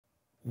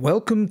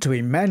Welcome to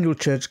Emmanuel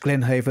Church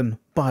Glenhaven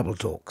Bible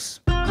Talks.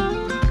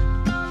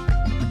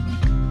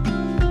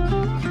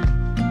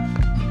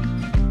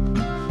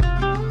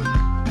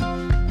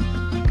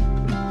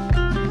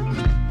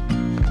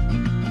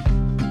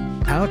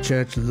 Our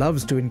church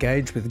loves to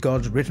engage with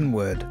God's written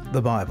word,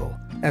 the Bible,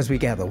 as we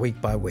gather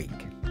week by week.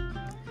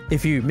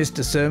 If you missed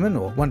a sermon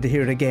or want to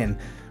hear it again,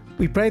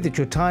 we pray that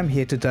your time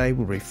here today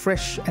will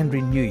refresh and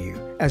renew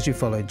you as you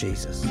follow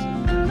Jesus.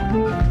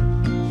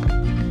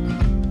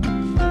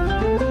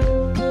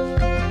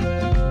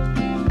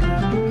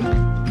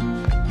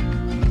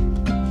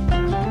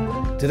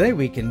 Today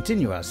we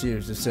continue our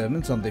series of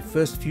sermons on the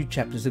first few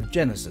chapters of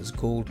Genesis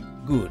called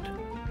Good.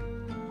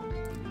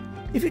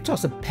 If you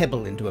toss a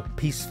pebble into a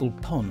peaceful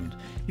pond,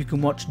 you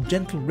can watch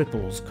gentle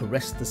ripples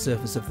caress the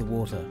surface of the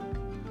water.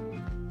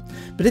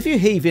 But if you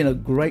heave in a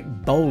great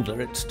boulder,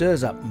 it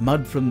stirs up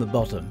mud from the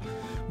bottom.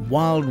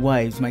 Wild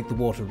waves make the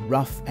water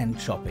rough and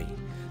choppy.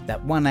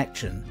 That one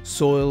action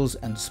soils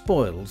and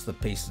spoils the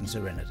peace and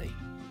serenity.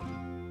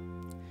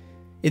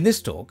 In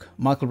this talk,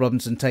 Michael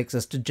Robinson takes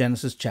us to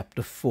Genesis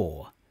chapter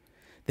 4.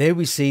 There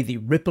we see the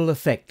ripple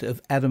effect of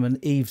Adam and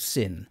Eve's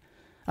sin,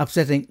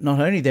 upsetting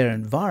not only their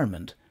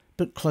environment,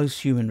 but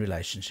close human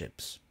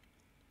relationships.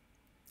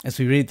 As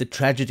we read the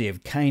tragedy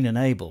of Cain and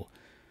Abel,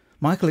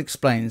 Michael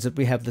explains that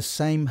we have the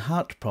same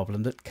heart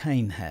problem that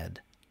Cain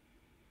had.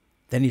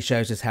 Then he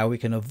shows us how we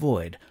can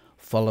avoid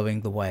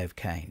following the way of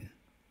Cain.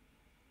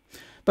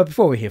 But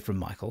before we hear from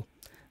Michael,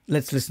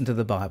 let's listen to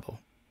the Bible.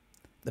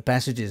 The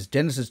passage is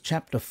Genesis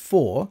chapter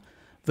 4,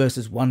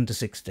 verses 1 to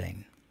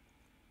 16.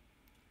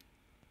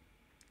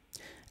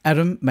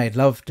 Adam made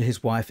love to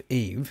his wife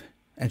Eve,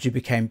 and she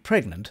became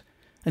pregnant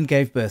and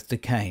gave birth to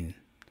Cain.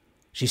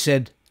 She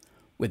said,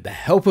 "With the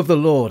help of the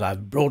Lord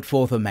I've brought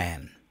forth a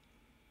man."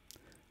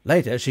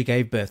 Later she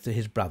gave birth to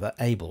his brother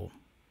Abel.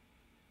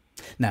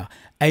 Now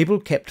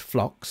Abel kept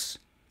flocks,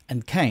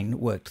 and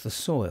Cain worked the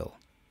soil.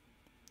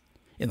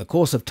 In the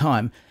course of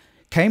time,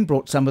 Cain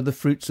brought some of the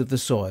fruits of the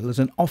soil as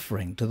an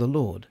offering to the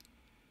Lord.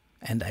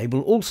 And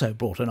Abel also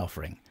brought an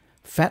offering,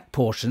 fat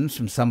portions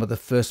from some of the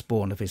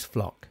firstborn of his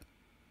flock.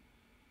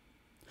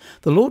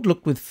 The Lord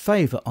looked with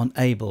favour on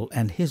Abel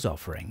and his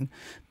offering,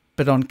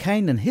 but on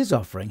Cain and his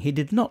offering he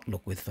did not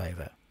look with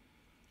favour.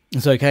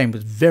 And so Cain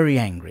was very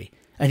angry,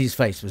 and his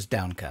face was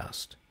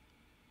downcast.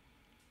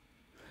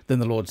 Then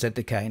the Lord said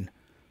to Cain,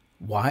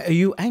 "Why are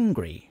you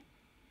angry?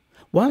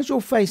 Why is your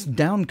face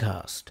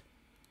downcast?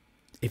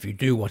 If you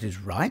do what is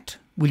right,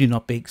 will you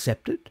not be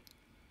accepted?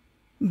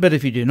 But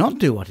if you do not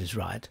do what is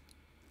right,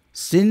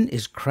 sin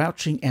is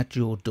crouching at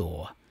your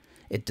door.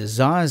 It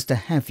desires to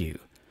have you,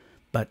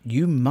 but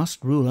you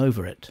must rule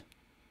over it."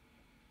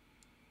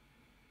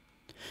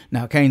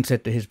 Now Cain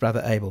said to his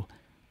brother Abel,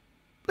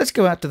 "Let's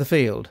go out to the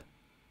field."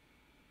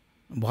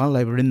 And while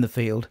they were in the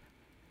field,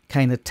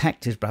 Cain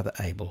attacked his brother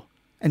Abel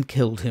and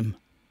killed him.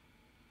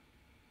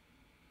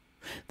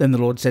 Then the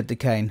Lord said to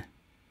Cain,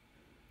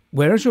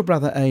 "Where is your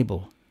brother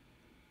Abel?"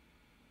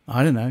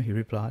 "I don't know," he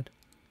replied.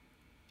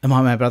 "Am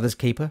I my brother's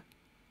keeper?"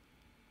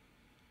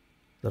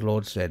 The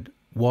Lord said,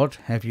 "What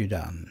have you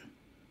done?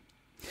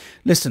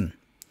 Listen,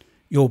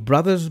 your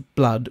brother's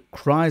blood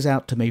cries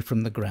out to me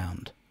from the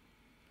ground.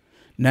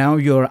 Now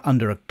you are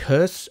under a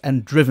curse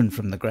and driven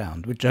from the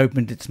ground, which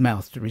opened its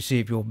mouth to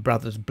receive your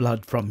brother's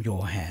blood from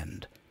your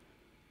hand.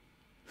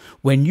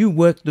 When you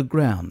work the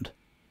ground,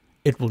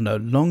 it will no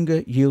longer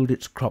yield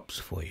its crops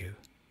for you.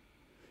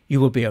 You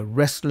will be a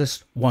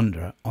restless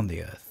wanderer on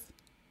the earth."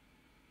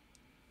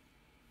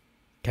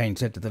 Cain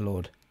said to the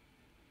Lord,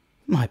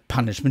 "My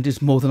punishment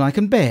is more than I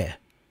can bear.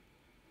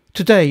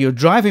 Today you're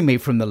driving me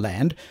from the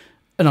land,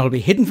 and I'll be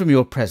hidden from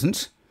your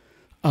presence.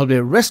 I'll be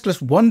a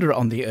restless wanderer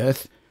on the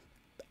earth,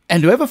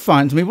 and whoever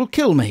finds me will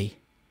kill me."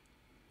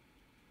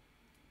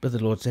 But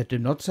the Lord said to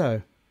him, "Not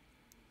so.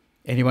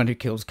 Anyone who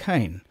kills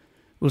Cain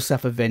will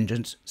suffer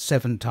vengeance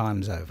 7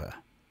 times over."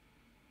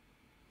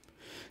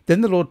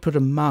 Then the Lord put a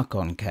mark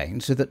on Cain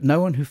so that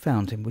no one who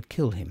found him would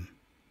kill him.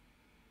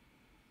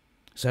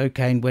 So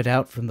Cain went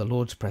out from the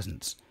Lord's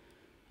presence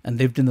and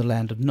lived in the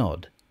land of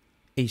Nod,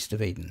 east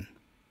of Eden.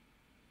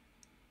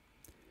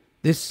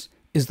 This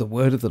is the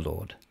word of the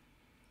Lord.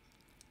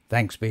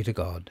 Thanks be to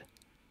God.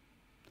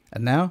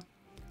 And now,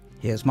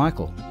 here's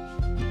Michael.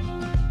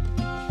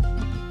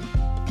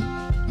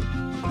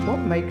 What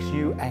makes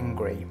you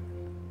angry?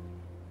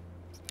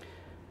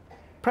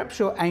 Perhaps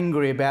you're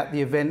angry about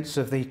the events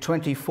of the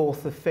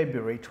 24th of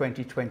February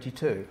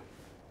 2022,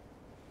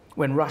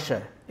 when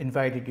Russia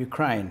invaded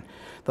Ukraine,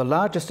 the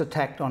largest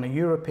attack on a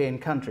European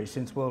country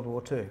since World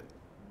War II.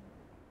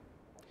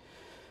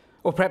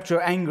 Or perhaps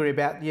you're angry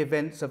about the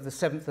events of the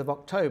 7th of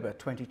October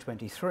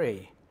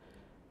 2023,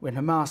 when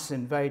Hamas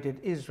invaded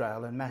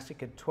Israel and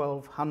massacred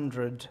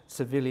 1,200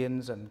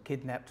 civilians and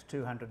kidnapped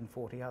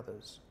 240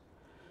 others.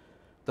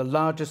 The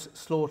largest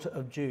slaughter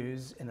of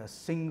Jews in a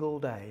single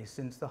day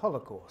since the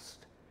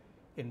Holocaust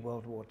in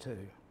World War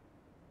II.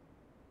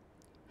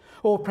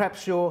 Or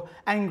perhaps you're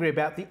angry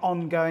about the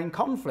ongoing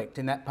conflict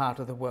in that part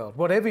of the world.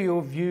 Whatever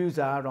your views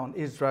are on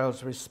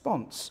Israel's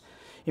response,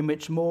 in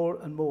which more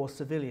and more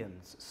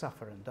civilians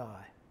suffer and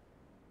die.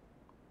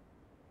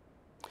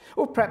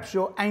 Or perhaps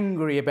you're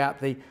angry about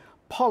the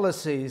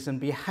policies and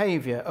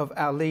behaviour of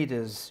our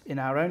leaders in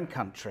our own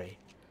country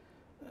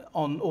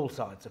on all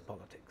sides of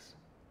politics.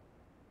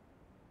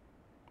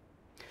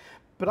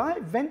 But I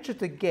venture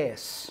to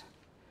guess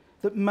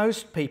that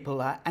most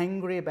people are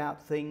angry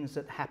about things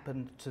that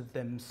happened to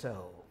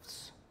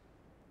themselves.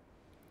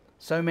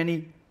 So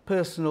many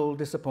personal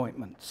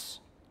disappointments,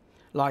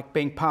 like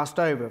being passed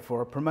over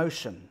for a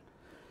promotion,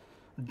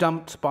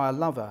 dumped by a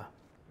lover,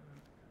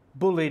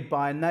 bullied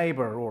by a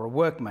neighbour or a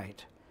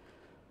workmate,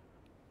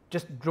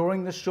 just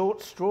drawing the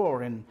short straw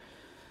in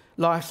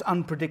life's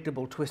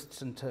unpredictable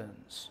twists and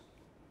turns.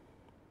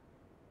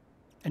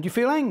 And you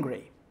feel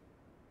angry.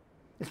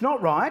 It's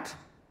not right,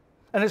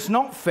 and it's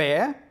not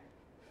fair.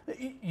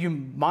 You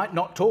might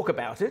not talk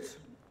about it,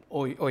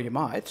 or you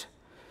might,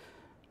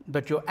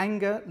 but your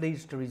anger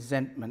leads to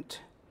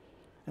resentment,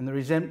 and the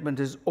resentment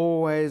is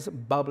always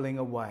bubbling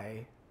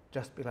away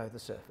just below the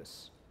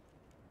surface.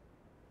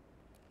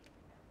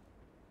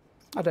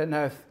 I don't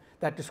know if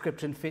that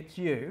description fits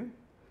you,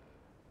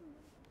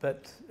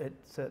 but it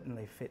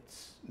certainly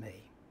fits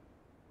me.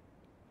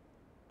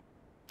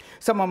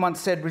 Someone once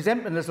said,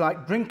 resentment is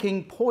like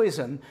drinking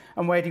poison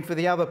and waiting for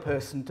the other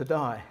person to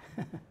die.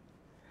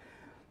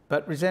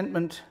 But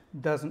resentment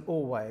doesn't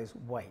always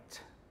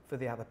wait for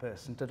the other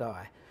person to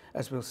die,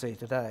 as we'll see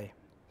today.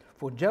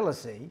 For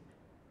jealousy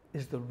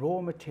is the raw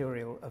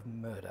material of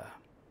murder.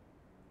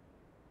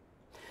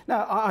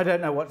 Now, I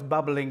don't know what's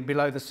bubbling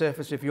below the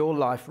surface of your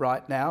life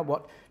right now,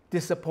 what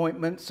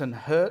disappointments and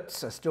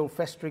hurts are still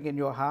festering in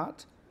your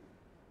heart.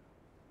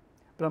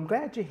 But I'm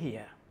glad you're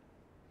here,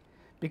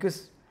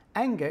 because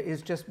anger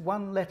is just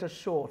one letter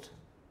short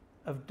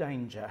of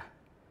danger,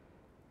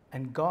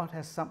 and God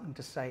has something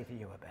to say to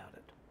you about it.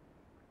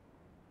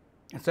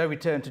 And so we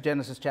turn to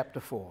Genesis chapter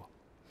 4.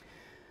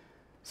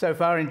 So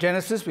far in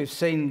Genesis, we've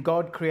seen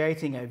God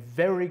creating a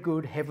very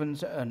good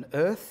heavens and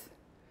earth,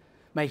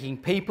 making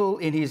people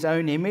in his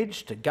own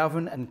image to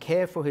govern and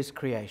care for his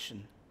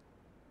creation.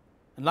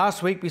 And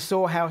last week we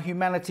saw how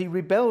humanity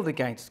rebelled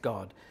against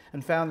God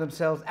and found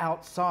themselves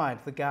outside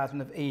the Garden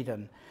of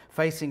Eden,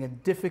 facing a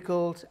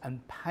difficult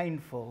and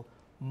painful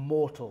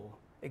mortal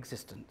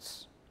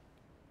existence.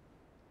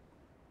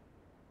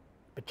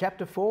 But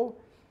chapter 4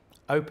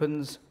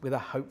 opens with a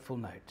hopeful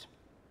note.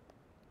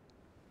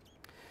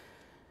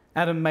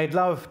 Adam made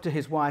love to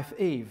his wife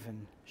Eve,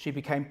 and she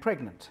became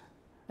pregnant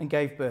and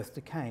gave birth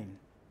to Cain.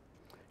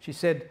 She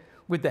said,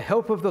 "With the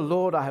help of the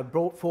Lord I have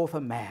brought forth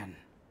a man."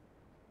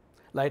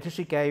 Later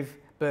she gave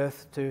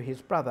birth to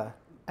his brother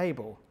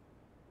Abel.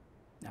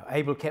 Now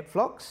Abel kept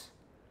flocks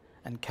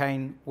and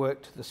Cain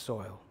worked the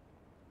soil.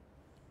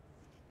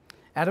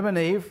 Adam and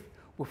Eve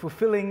were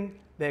fulfilling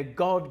their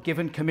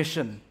God-given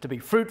commission to be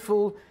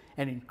fruitful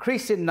and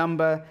increase in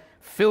number,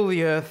 fill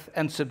the earth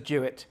and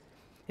subdue it.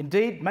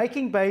 Indeed,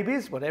 making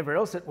babies, whatever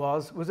else it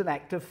was an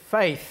act of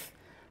faith,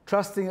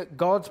 trusting that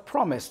God's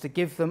promise to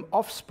give them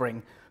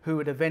offspring who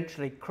would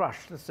eventually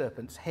crush the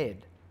serpent's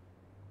head.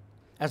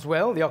 As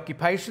well, the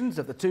occupations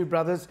of the two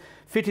brothers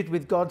fitted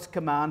with God's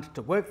command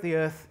to work the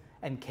earth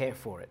and care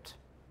for it.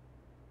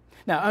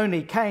 Now,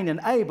 only Cain and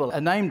Abel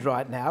are named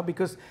right now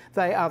because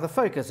they are the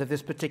focus of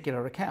this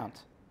particular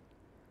account.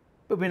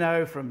 But we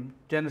know from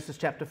Genesis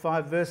chapter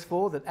 5, verse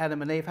 4, that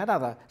Adam and Eve had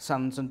other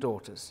sons and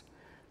daughters.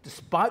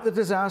 Despite the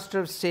disaster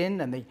of sin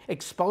and the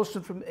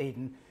expulsion from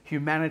Eden,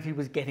 humanity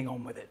was getting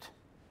on with it.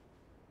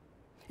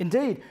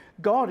 Indeed,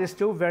 God is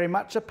still very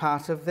much a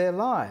part of their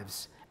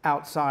lives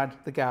outside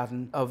the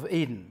Garden of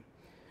Eden.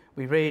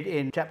 We read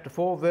in chapter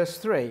 4, verse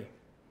 3,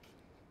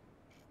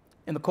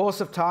 "In the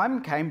course of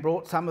time, Cain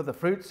brought some of the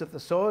fruits of the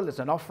soil as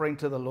an offering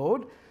to the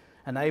Lord,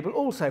 and Abel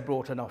also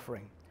brought an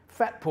offering,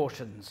 fat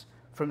portions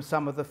from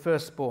some of the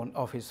firstborn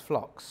of his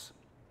flocks."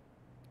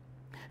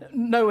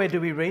 Nowhere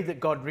do we read that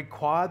God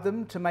required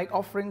them to make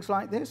offerings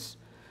like this.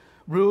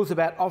 Rules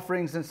about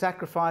offerings and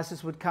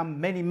sacrifices would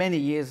come many, many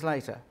years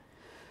later.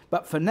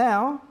 But for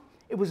now,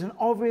 it was an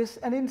obvious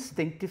and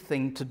instinctive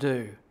thing to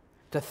do,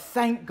 to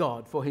thank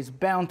God for his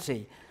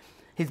bounty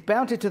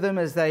to them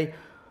as they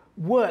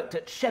worked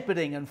at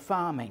shepherding and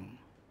farming.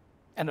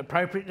 And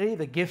appropriately,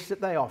 the gifts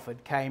that they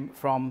offered came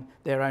from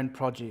their own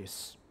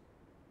produce.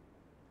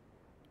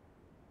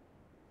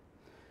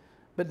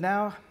 But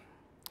now,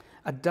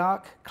 a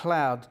dark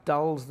cloud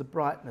dulls the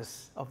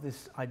brightness of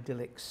this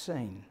idyllic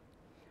scene.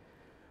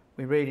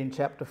 We read in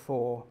chapter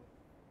 4,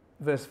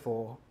 verse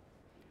 4,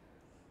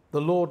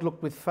 "The Lord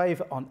looked with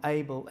favour on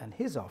Abel and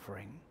his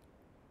offering,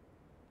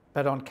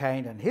 but on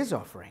Cain and his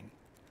offering,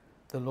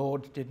 the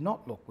Lord did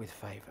not look with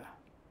favour."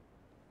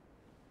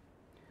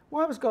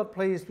 Why was God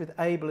pleased with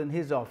Abel and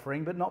his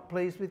offering, but not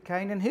pleased with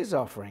Cain and his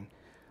offering?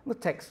 Well, the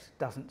text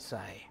doesn't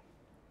say.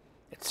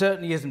 It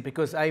certainly isn't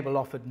because Abel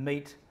offered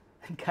meat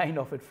and Cain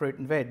offered fruit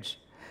and veg.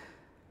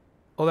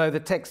 Although the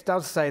text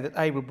does say that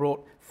Abel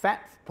brought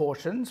fat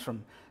portions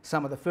from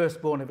some of the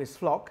firstborn of his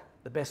flock,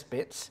 the best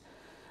bits,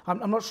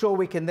 I'm not sure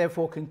we can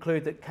therefore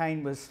conclude that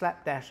Cain was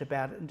slapdash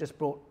about it and just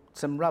brought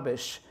some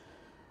rubbish.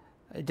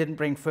 He didn't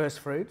bring first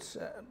fruits.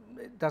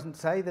 It doesn't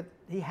say that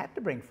he had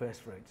to bring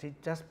first fruits. He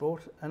just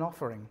brought an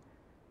offering.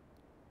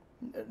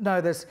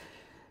 No, there's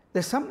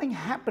something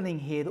happening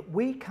here that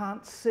we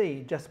can't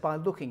see just by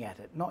looking at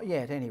it. Not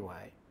yet,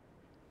 anyway.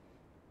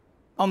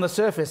 On the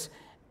surface,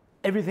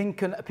 everything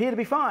can appear to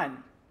be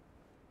fine,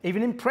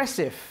 even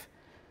impressive.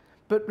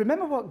 But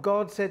remember what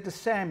God said to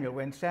Samuel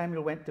when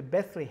Samuel went to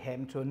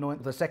Bethlehem to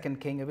anoint the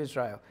second king of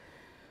Israel.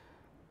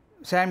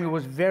 Samuel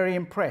was very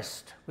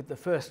impressed with the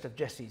first of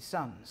Jesse's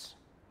sons.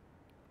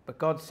 But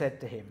God said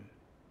to him,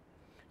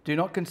 "Do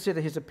not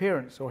consider his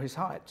appearance or his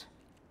height,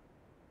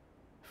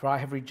 for I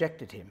have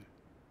rejected him."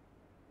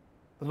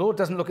 The Lord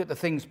doesn't look at the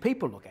things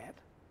people look at.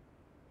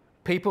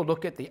 People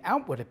look at the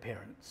outward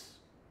appearance.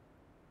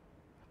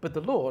 But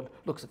the Lord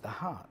looks at the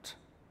heart.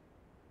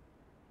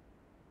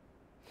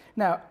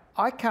 Now,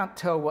 I can't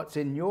tell what's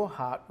in your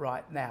heart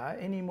right now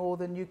any more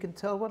than you can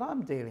tell what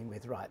I'm dealing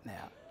with right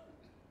now.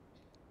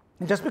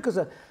 And just because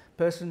a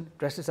person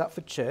dresses up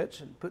for church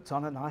and puts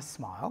on a nice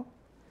smile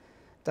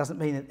doesn't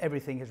mean that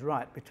everything is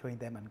right between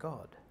them and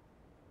God.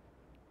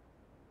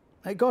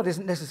 Now, God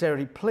isn't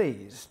necessarily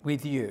pleased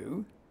with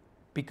you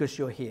because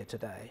you're here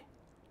today,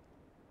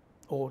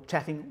 or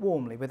chatting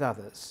warmly with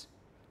others,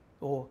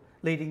 or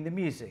leading the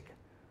music,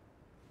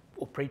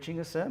 or preaching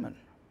a sermon.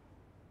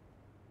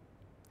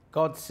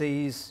 God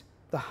sees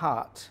the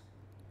heart,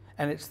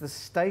 and it's the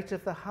state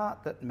of the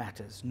heart that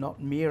matters,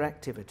 not mere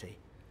activity.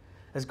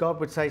 As God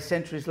would say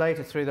centuries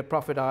later through the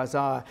prophet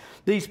Isaiah,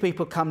 "These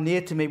people come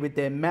near to me with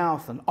their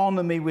mouth and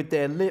honour me with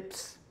their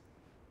lips,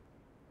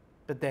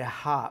 but their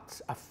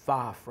hearts are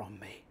far from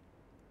me."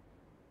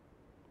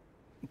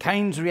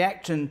 Cain's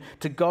reaction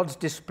to God's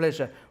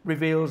displeasure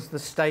reveals the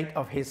state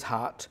of his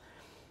heart.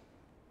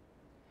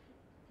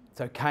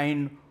 So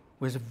Cain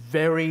was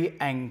very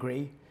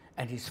angry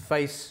and his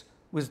face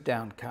was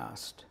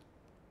downcast.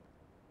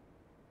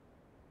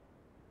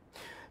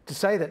 To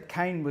say that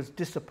Cain was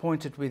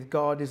disappointed with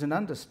God is an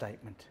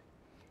understatement.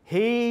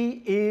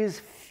 He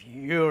is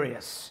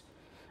furious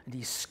and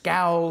he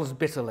scowls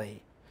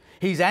bitterly.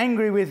 He's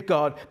angry with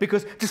God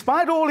because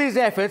despite all his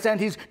efforts and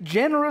his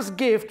generous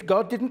gift,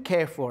 God didn't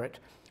care for it.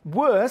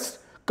 Worse,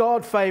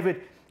 God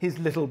favoured his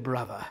little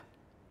brother.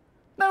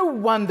 No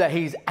wonder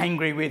he's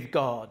angry with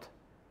God.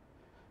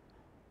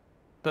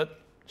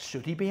 But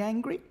should he be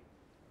angry?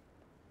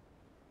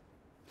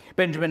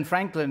 Benjamin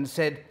Franklin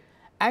said,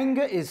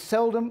 "Anger is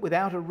seldom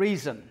without a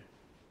reason,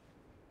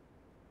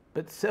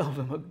 but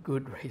seldom a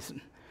good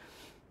reason."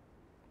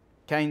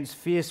 Cain's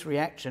fierce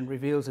reaction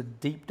reveals a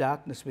deep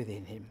darkness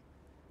within him,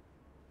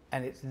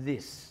 and it's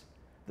this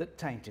that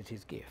tainted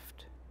his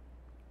gift.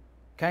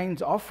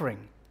 Cain's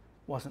offering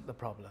wasn't the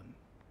problem.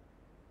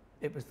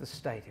 It was the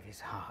state of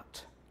his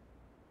heart.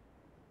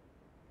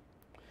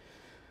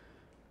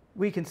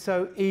 We can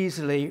so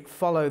easily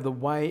follow the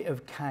way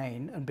of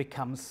Cain and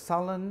become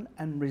sullen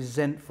and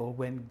resentful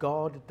when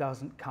God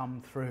doesn't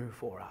come through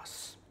for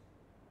us.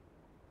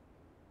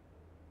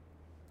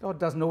 God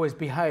doesn't always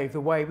behave the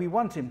way we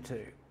want him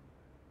to,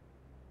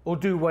 or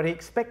do what we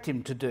expect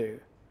him to do.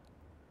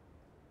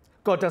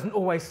 God doesn't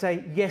always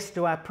say yes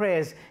to our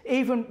prayers,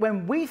 even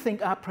when we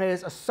think our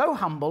prayers are so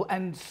humble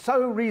and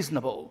so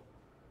reasonable.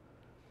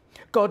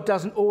 God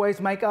doesn't always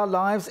make our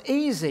lives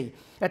easy.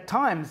 At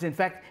times, in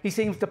fact, he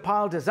seems to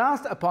pile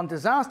disaster upon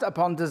disaster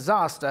upon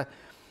disaster.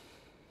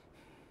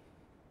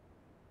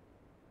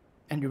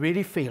 And you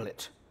really feel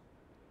it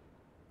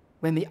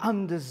when the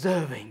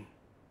undeserving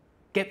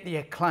get the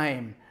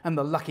acclaim and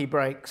the lucky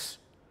breaks.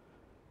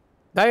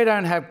 They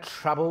don't have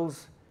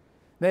troubles.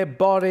 Their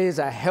bodies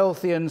are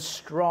healthy and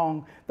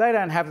strong. They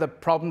don't have the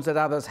problems that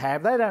others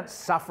have. They don't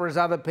suffer as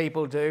other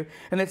people do.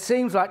 And it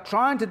seems like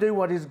trying to do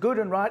what is good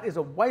and right is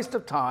a waste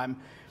of time.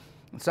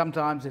 And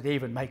sometimes it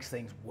even makes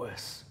things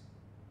worse.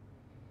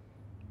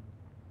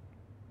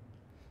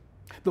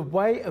 The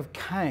way of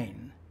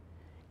Cain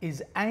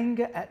is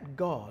anger at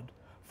God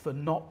for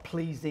not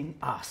pleasing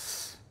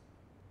us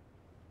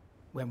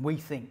when we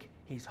think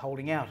he's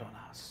holding out on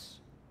us.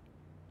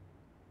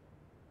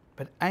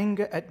 But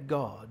anger at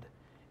God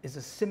is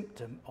a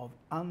symptom of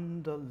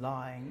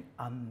underlying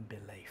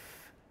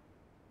unbelief.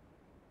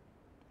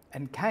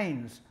 And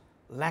Cain's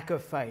lack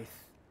of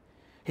faith,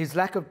 his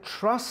lack of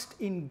trust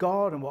in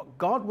God and what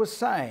God was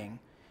saying,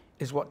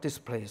 is what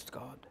displeased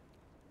God.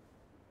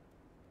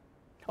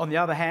 On the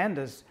other hand,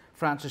 as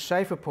Francis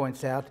Schaeffer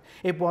points out,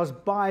 it was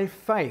by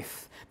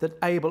faith that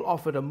Abel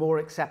offered a more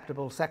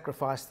acceptable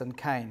sacrifice than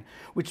Cain,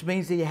 which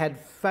means he had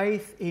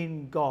faith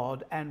in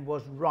God and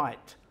was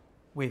right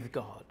with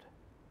God.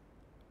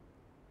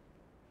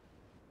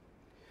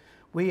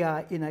 We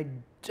are in a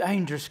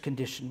dangerous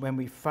condition when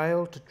we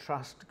fail to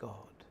trust God,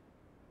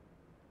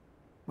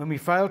 when we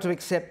fail to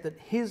accept that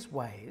his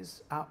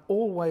ways are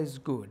always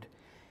good,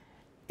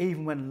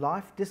 even when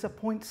life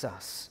disappoints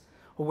us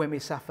or when we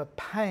suffer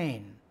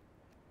pain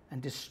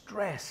and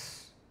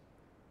distress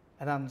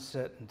and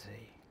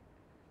uncertainty.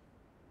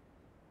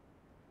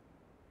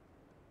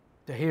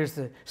 So here's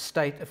the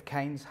state of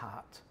Cain's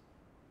heart.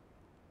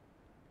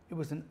 It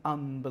was an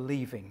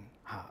unbelieving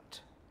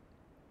heart.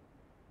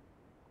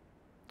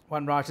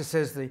 One writer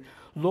says the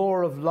law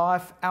of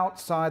life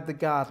outside the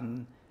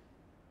garden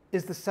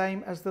is the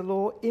same as the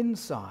law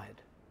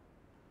inside,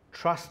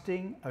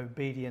 trusting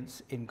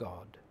obedience in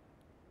God.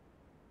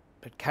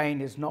 But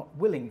Cain is not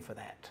willing for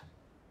that,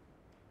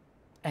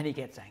 and he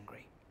gets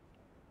angry.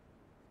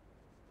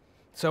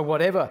 So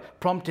whatever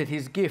prompted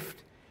his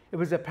gift, it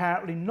was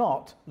apparently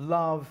not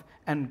love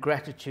and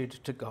gratitude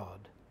to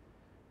God.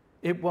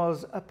 It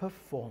was a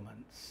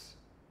performance,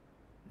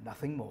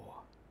 nothing more.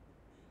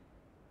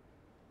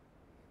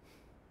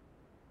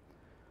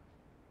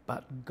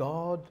 But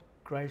God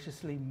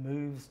graciously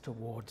moves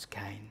towards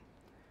Cain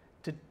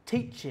to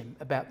teach him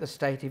about the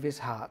state of his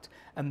heart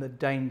and the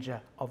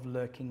danger of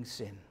lurking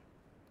sin.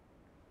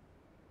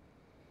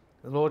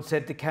 The Lord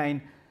said to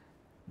Cain,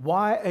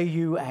 "Why are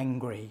you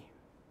angry?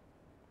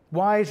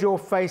 Why is your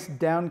face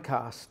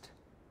downcast?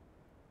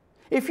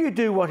 If you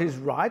do what is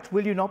right,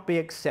 will you not be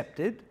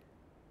accepted?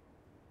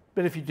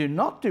 But if you do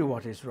not do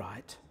what is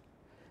right,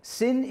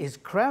 sin is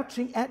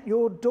crouching at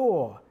your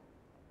door.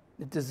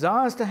 It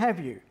desires to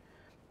have you,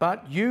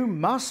 but you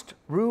must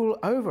rule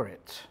over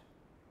it."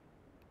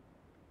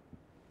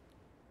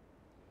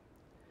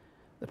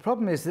 The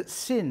problem is that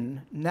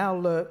sin now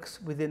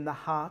lurks within the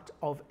heart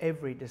of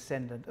every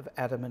descendant of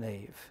Adam and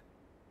Eve.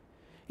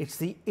 It's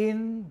the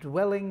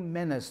indwelling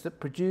menace that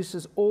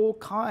produces all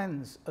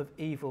kinds of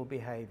evil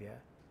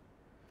behaviour.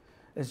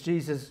 As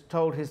Jesus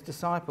told his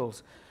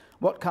disciples,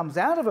 what comes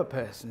out of a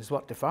person is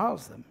what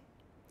defiles them.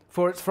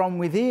 For it's from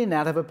within,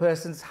 out of a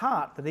person's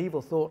heart, that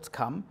evil thoughts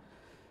come.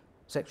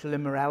 Sexual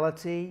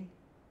immorality,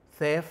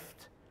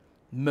 theft,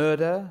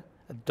 murder,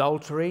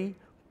 adultery,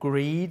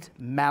 greed,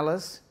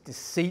 malice,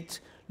 deceit,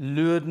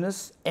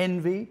 lewdness,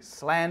 envy,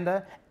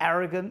 slander,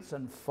 arrogance,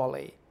 and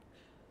folly.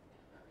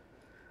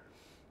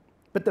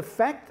 But the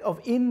fact of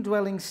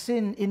indwelling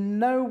sin in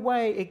no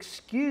way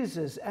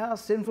excuses our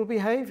sinful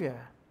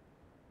behaviour.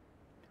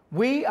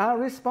 We are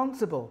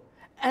responsible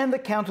and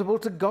accountable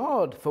to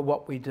God for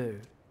what we do.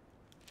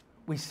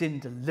 We sin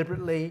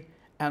deliberately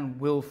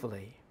and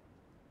willfully.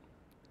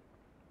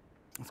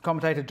 As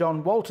commentator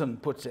John Walton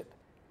puts it,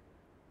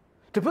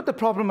 to put the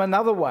problem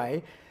another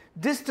way,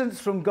 distance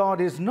from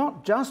God is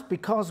not just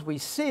because we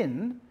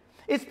sin,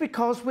 it's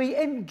because we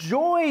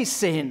enjoy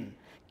sin,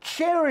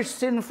 cherish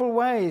sinful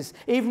ways,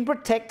 even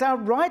protect our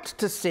right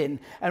to sin,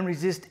 and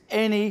resist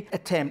any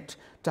attempt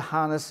to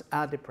harness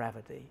our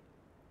depravity.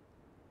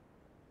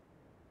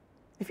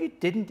 If you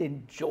didn't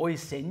enjoy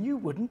sin, you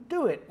wouldn't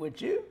do it,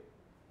 would you?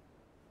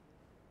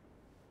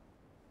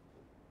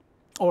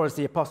 Or as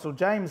the Apostle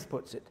James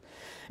puts it,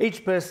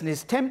 each person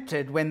is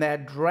tempted when they're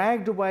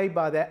dragged away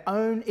by their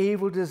own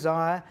evil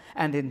desire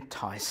and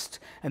enticed.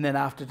 And then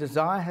after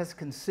desire has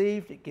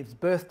conceived, it gives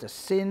birth to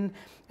sin,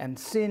 and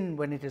sin,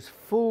 when it is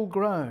full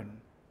grown,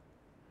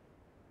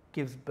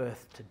 gives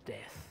birth to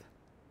death.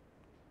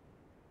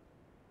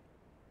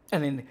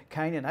 And in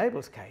Cain and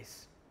Abel's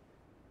case,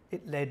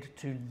 it led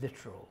to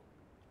literal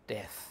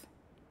death.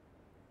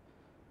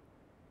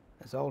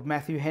 As old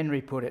Matthew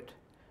Henry put it,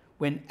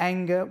 when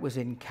anger was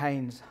in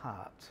Cain's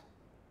heart,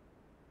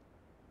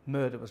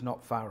 murder was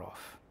not far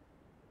off.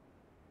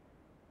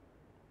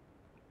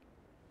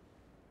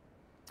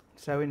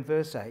 So in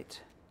verse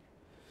 8,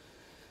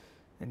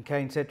 then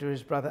Cain said to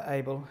his brother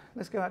Abel,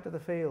 "Let's go out to the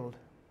field."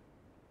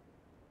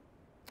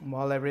 And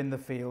while they were in the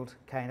field,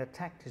 Cain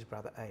attacked his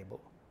brother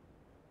Abel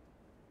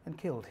and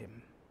killed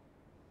him.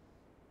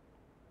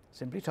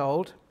 Simply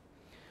told,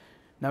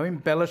 no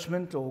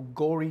embellishment or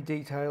gory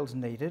details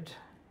needed.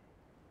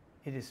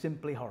 It is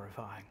simply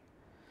horrifying.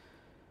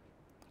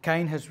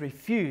 Cain has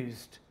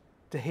refused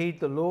to heed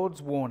the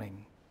Lord's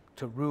warning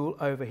to rule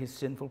over his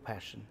sinful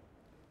passion.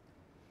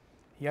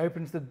 He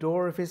opens the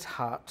door of his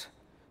heart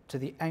to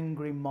the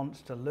angry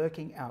monster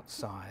lurking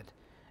outside,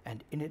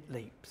 and in it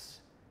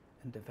leaps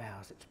and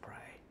devours its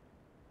prey.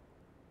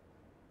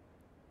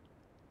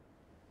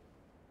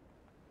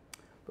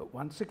 But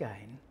once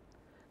again,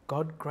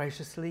 God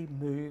graciously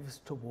moves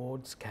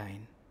towards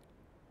Cain.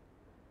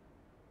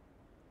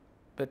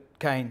 But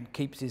Cain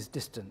keeps his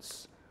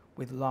distance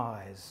with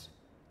lies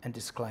and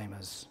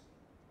disclaimers.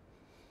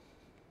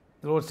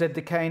 The Lord said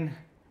to Cain,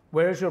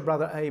 "Where is your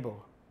brother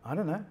Abel?" "I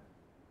don't know."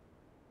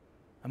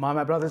 "Am I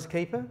my brother's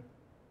keeper?"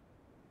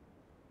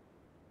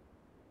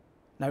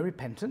 No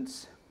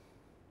repentance?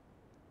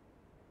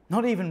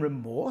 Not even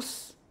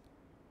remorse?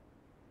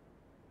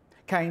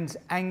 Cain's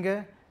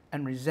anger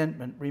and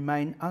resentment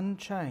remain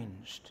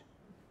unchanged.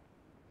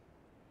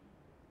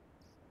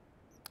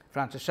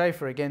 Francis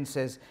Schaeffer again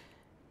says,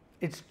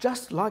 "It's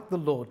just like the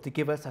Lord to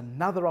give us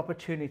another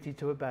opportunity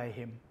to obey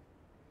him.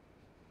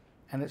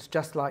 And it's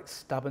just like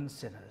stubborn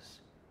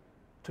sinners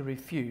to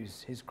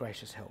refuse his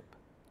gracious help."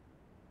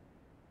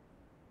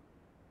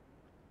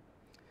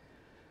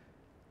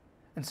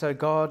 And so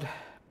God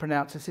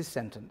pronounces his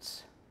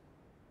sentence.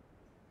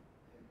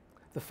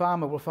 The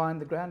farmer will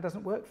find the ground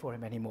doesn't work for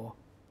him anymore.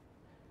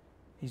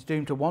 He's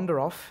doomed to wander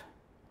off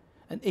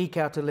and eke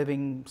out a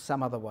living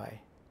some other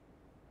way.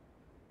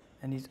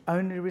 And his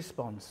only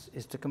response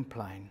is to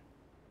complain.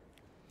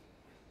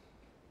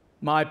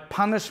 My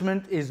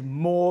punishment is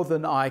more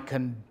than I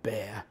can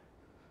bear.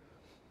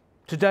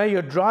 Today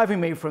you're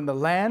driving me from the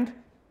land.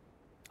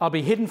 I'll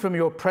be hidden from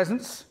your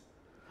presence.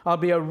 I'll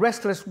be a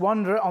restless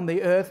wanderer on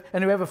the earth,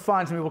 and whoever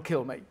finds me will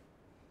kill me.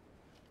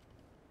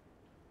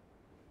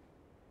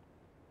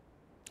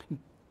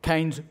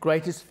 Cain's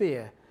greatest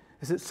fear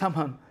is that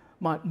someone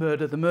might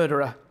murder the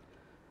murderer,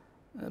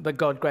 but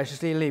God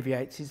graciously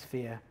alleviates his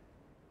fear.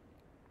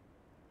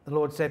 The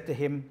Lord said to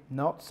him,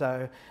 "Not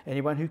so.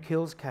 Anyone who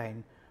kills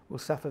Cain will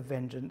suffer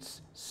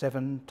vengeance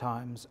 7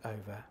 times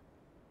over."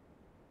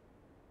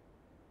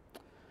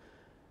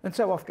 And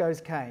so off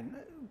goes Cain.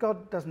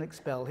 God doesn't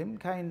expel him.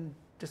 Cain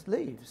just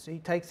leaves. He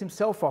takes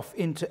himself off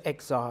into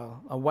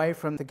exile, away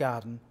from the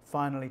garden,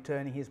 finally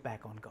turning his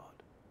back on God.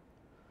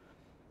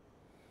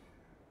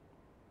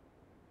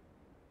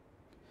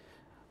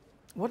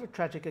 What a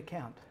tragic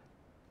account.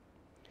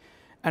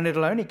 And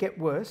it'll only get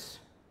worse,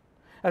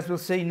 as we'll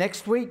see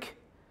next week.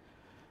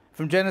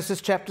 From Genesis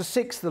chapter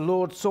 6, the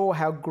Lord saw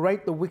how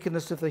great the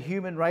wickedness of the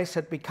human race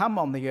had become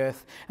on the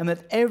earth, and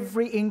that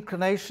every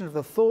inclination of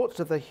the thoughts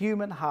of the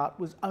human heart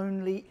was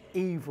only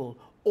evil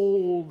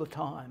all the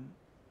time.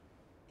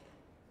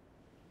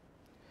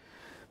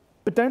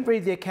 But don't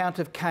read the account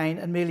of Cain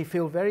and merely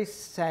feel very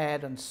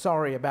sad and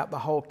sorry about the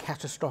whole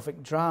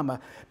catastrophic drama,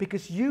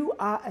 because you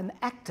are an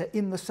actor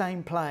in the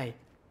same play.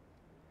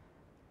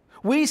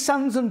 We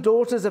sons and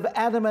daughters of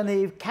Adam and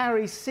Eve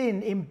carry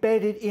sin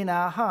embedded in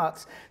our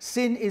hearts.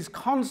 Sin is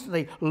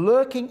constantly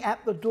lurking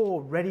at the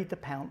door, ready to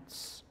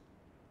pounce.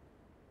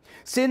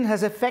 Sin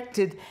has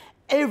affected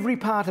every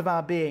part of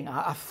our being,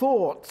 our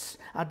thoughts,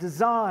 our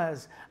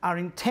desires, our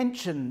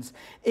intentions,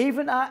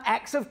 even our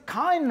acts of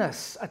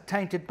kindness are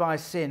tainted by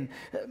sin.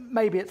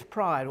 Maybe it's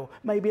pride, or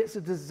maybe it's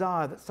a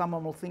desire that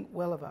someone will think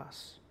well of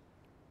us.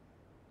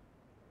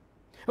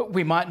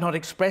 We might not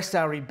express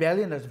our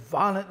rebellion as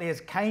violently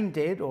as Cain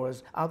did or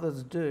as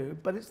others do,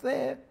 but it's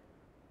there.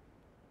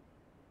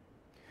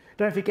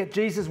 Don't forget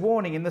Jesus'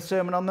 warning in the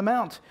Sermon on the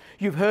Mount.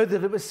 You've heard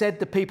that it was said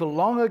to people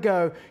long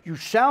ago, "You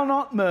shall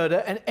not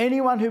murder, and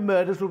anyone who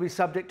murders will be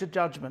subject to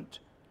judgment."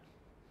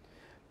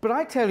 But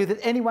I tell you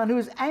that anyone who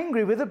is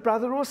angry with a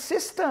brother or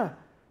sister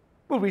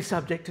will be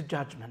subject to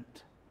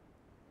judgment.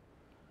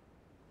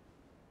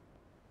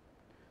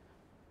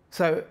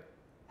 So,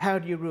 how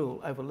do you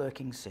rule over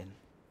lurking sin?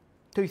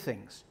 2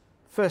 things.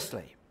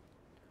 Firstly,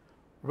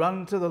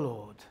 run to the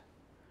Lord,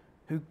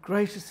 who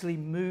graciously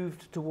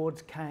moved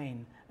towards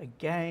Cain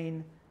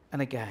again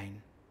and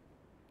again.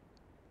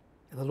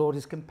 The Lord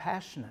is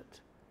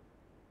compassionate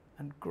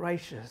and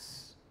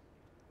gracious,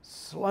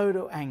 slow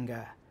to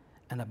anger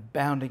and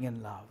abounding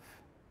in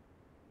love.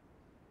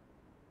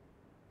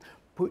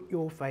 Put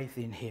your faith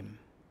in him.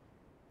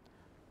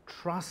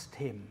 Trust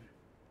him.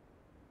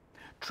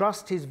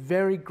 Trust his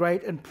very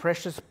great and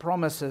precious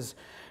promises,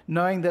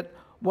 knowing that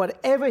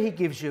whatever he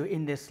gives you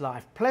in this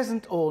life,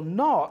 pleasant or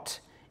not,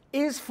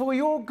 is for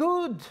your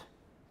good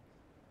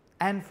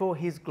and for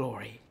his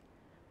glory.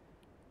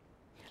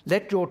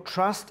 Let your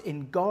trust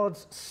in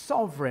God's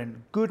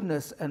sovereign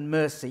goodness and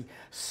mercy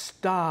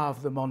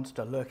starve the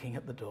monster lurking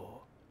at the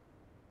door.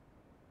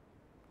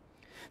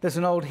 There's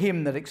an old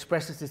hymn that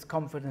expresses this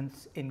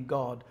confidence in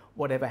God,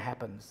 whatever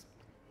happens.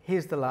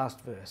 Here's the last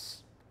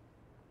verse.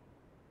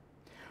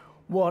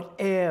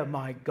 Whate'er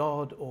my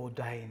God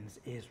ordains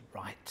is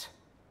right.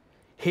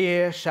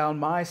 Here shall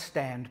my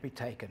stand be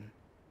taken.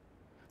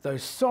 Though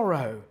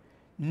sorrow,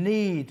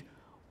 need,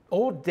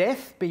 or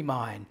death be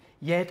mine,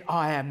 yet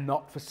I am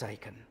not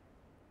forsaken.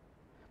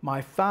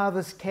 My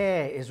Father's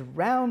care is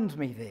round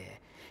me there.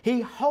 He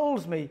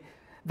holds me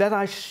that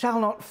I shall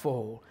not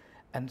fall,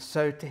 and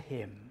so to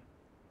him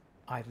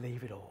I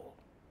leave it all.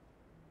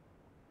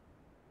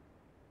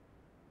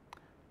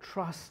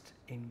 Trust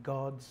in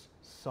God's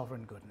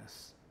sovereign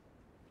goodness.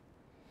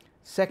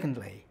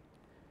 Secondly,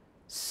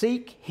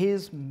 seek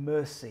his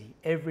mercy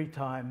every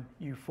time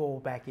you fall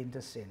back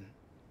into sin.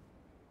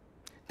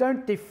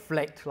 Don't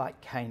deflect like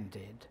Cain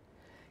did.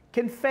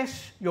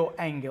 Confess your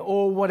anger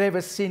or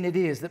whatever sin it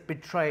is that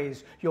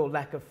betrays your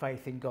lack of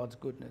faith in God's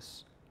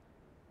goodness.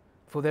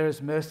 For there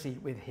is mercy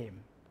with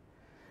him.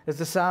 As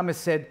the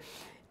psalmist said,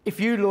 "If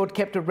you, Lord,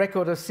 kept a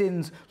record of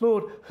sins,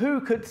 Lord,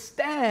 who could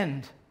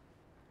stand?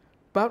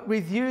 But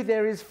with you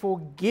there is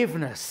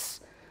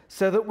forgiveness,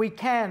 so that we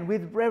can,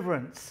 with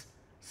reverence,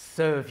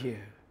 serve you."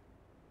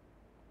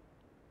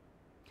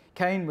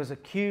 Cain was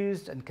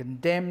accused and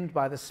condemned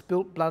by the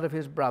spilt blood of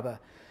his brother,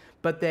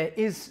 but there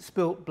is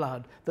spilt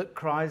blood that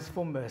cries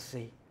for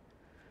mercy.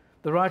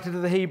 The writer to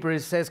the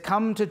Hebrews says,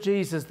 "Come to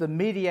Jesus, the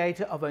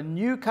mediator of a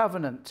new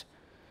covenant,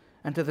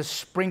 and to the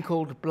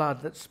sprinkled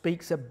blood that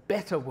speaks a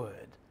better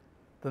word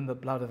than the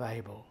blood of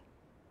Abel."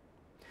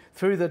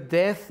 Through the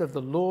death of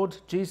the Lord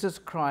Jesus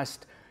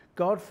Christ,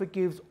 God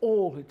forgives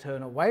all who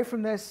turn away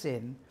from their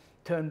sin,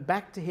 turn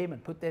back to him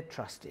and put their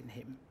trust in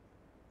him.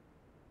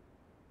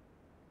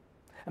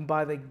 And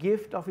by the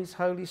gift of his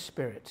Holy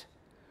Spirit,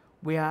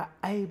 we are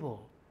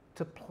able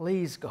to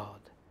please God,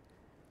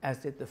 as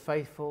did the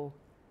faithful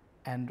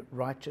and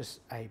righteous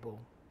Abel.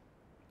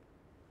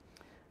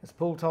 As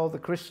Paul told the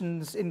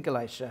Christians in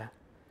Galatia,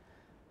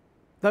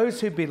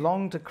 those who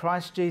belong to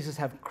Christ Jesus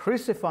have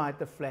crucified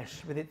the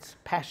flesh with its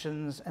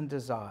passions and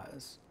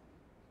desires.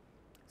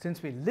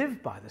 Since we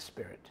live by the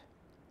Spirit,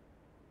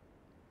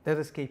 let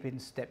us keep in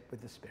step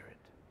with the Spirit.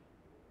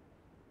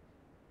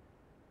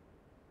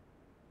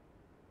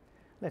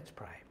 Let's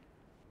pray.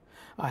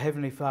 Our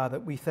Heavenly Father,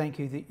 we thank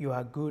you that you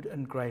are good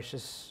and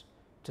gracious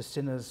to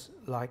sinners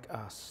like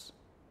us.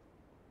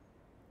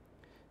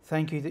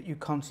 Thank you that you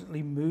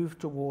constantly move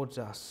towards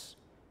us,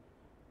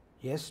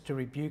 yes, to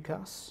rebuke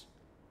us,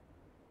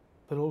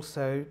 but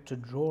also to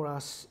draw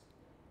us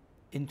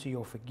into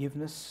your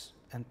forgiveness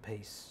and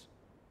peace.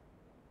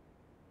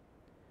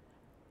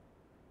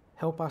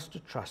 Help us to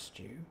trust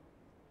you.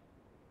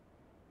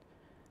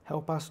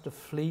 Help us to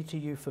flee to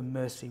you for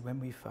mercy when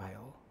we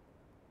fail.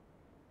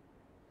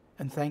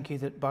 And thank you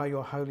that by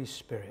your Holy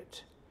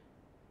Spirit,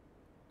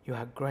 you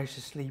are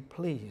graciously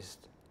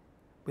pleased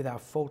with our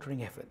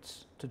faltering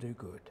efforts to do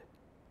good.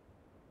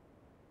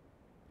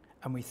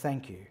 And we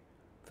thank you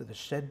for the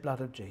shed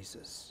blood of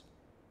Jesus,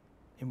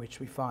 in which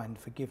we find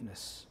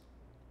forgiveness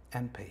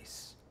and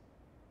peace.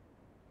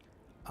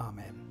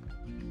 Amen.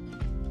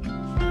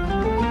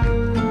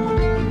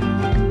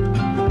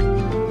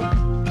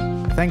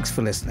 Thanks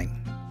for listening.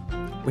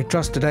 We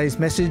trust today's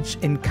message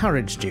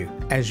encouraged you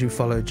as you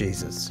follow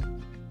Jesus.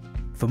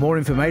 For more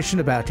information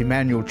about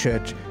Emmanuel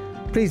Church,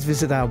 please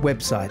visit our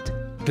website,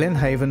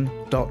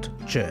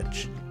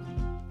 glenhaven.church.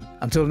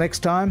 Until next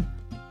time,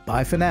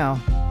 bye for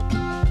now.